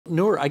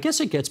Noor, I guess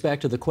it gets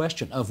back to the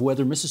question of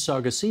whether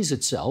Mississauga sees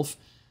itself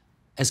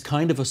as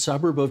kind of a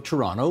suburb of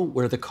Toronto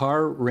where the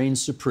car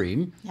reigns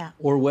supreme,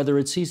 or whether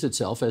it sees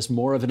itself as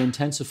more of an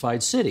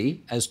intensified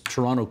city, as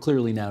Toronto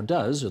clearly now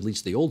does, at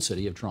least the old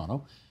city of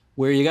Toronto,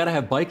 where you got to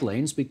have bike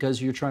lanes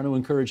because you're trying to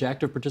encourage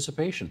active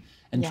participation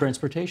and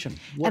transportation.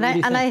 And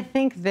I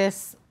think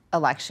this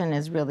election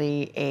is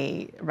really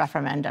a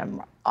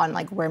referendum on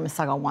like where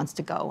Mississauga wants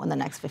to go in the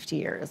next 50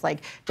 years. Like,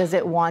 does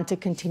it want to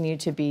continue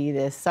to be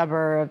this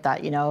suburb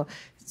that, you know,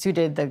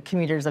 suited the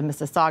commuters of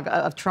Mississauga,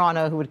 of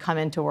Toronto, who would come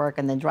into work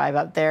and then drive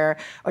up there,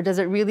 or does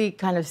it really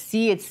kind of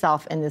see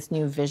itself in this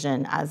new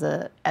vision as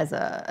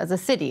a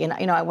city? And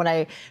you know, when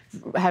I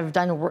have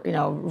done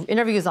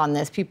interviews on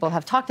this, people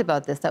have talked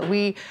about this, that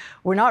we're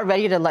not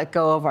ready to let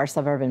go of our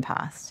suburban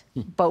past,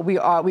 but we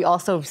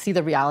also see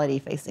the reality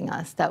facing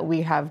us, that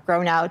we have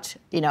grown out.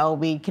 You know,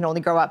 we can only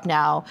grow up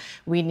now.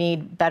 We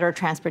need better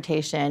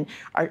transportation.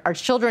 Our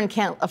children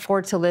can't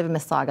afford to live in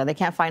Mississauga. They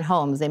can't find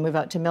homes. They move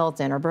out to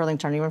Milton or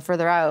Burlington or even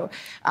further out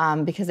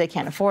because they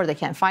can't afford, they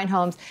can't find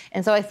homes.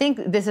 And so I think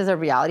this is a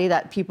reality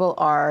that people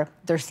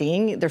they're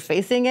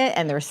facing it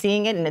and they're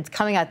seeing it, and it's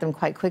coming at them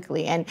quite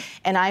quickly. And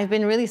I've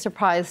been really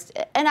surprised,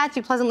 and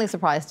actually pleasantly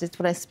surprised, just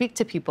when I speak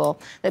to people,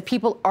 that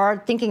people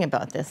are thinking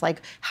about this.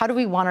 Like, how do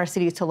we want our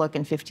cities to look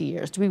in 50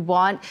 years? Do we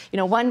want, you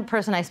know, one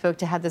person I spoke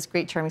to had this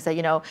great term. He said,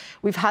 you know,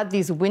 we've had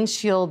these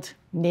windshield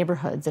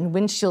neighborhoods and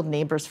windshield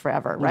neighbors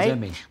forever, right? What does that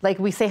mean? Like,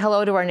 we say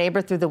hello to our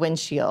neighbor through the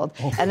windshield,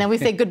 and then we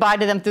say goodbye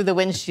to them through the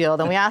windshield,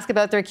 and we ask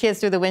about their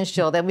kids through the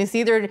windshield, and we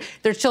see their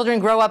children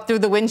grow up through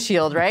the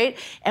windshield, right?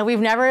 And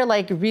we've never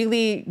like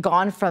really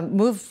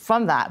moved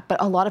from that,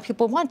 but a lot of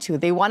people want to.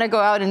 They want to go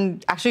out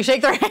and actually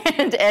shake their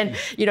hand and,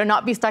 you know,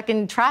 not be stuck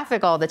in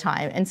traffic all the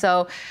time. And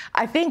so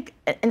I think,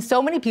 and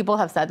so many people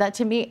have said that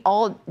to me,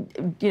 all,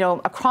 you know,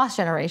 across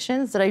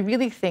generations, that I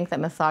really think that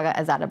Mississauga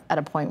is at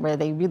a point where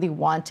they really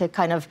want to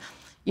kind of,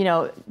 you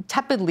know,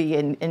 tepidly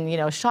and you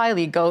know,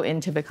 shyly go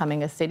into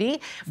becoming a city.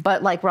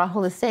 But like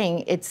Rahul is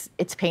saying, it's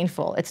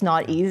painful. It's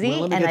not easy.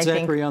 Well, let me get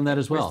Zachary on that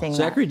as well.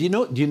 Zachary, do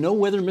you know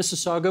whether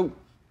Mississauga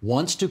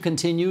wants to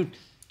continue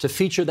to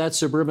feature that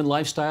suburban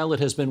lifestyle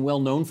it has been well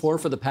known for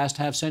the past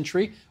half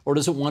century, or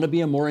does it want to be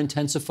a more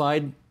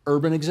intensified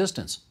urban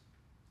existence?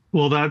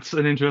 Well, that's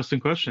an interesting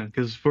question,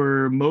 because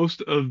for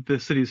most of the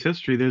city's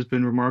history, there's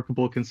been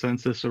remarkable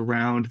consensus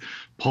around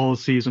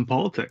policies and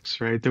politics,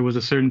 right? There was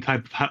a certain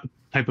type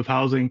of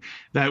housing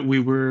that we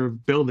were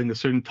building, a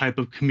certain type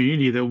of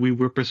community that we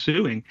were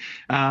pursuing.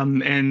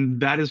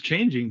 And that is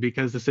changing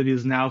because the city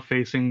is now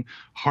facing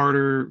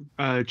harder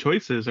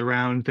choices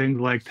around things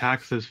like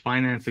taxes,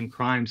 financing,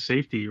 crime,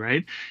 safety,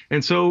 right?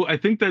 And so I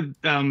think that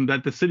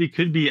that the city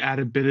could be at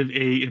a bit of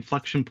a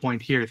inflection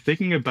point here,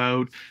 thinking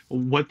about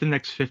what the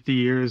next 50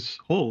 years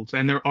holds.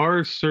 And there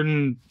are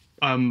certain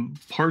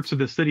parts of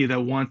the city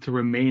that want to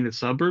remain a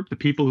suburb. The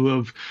people who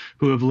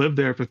have lived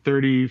there for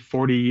 30,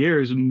 40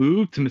 years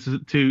moved to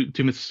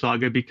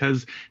Mississauga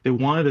because they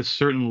wanted a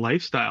certain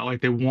lifestyle. Like,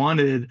 they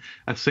wanted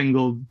a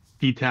single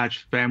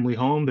detached family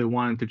home, they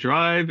wanted to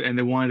drive, and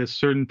they wanted a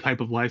certain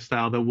type of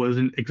lifestyle that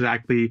wasn't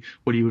exactly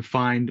what you would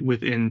find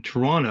within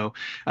Toronto.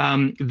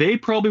 They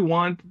probably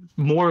want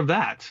more of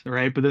that,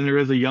 right? But then there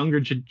is a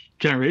younger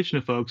generation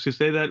of folks who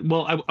say that,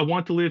 well, I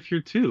want to live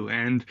here too,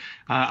 and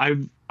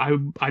I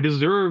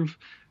deserve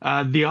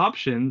the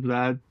options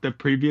that the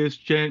previous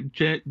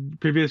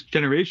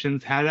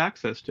generations had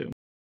access to.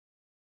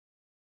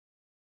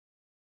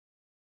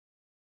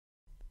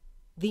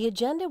 The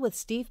Agenda with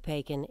Steve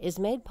Paikin is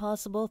made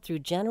possible through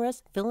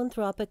generous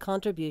philanthropic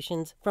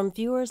contributions from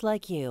viewers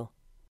like you.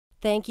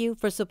 Thank you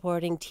for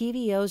supporting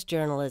TVO's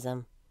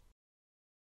journalism.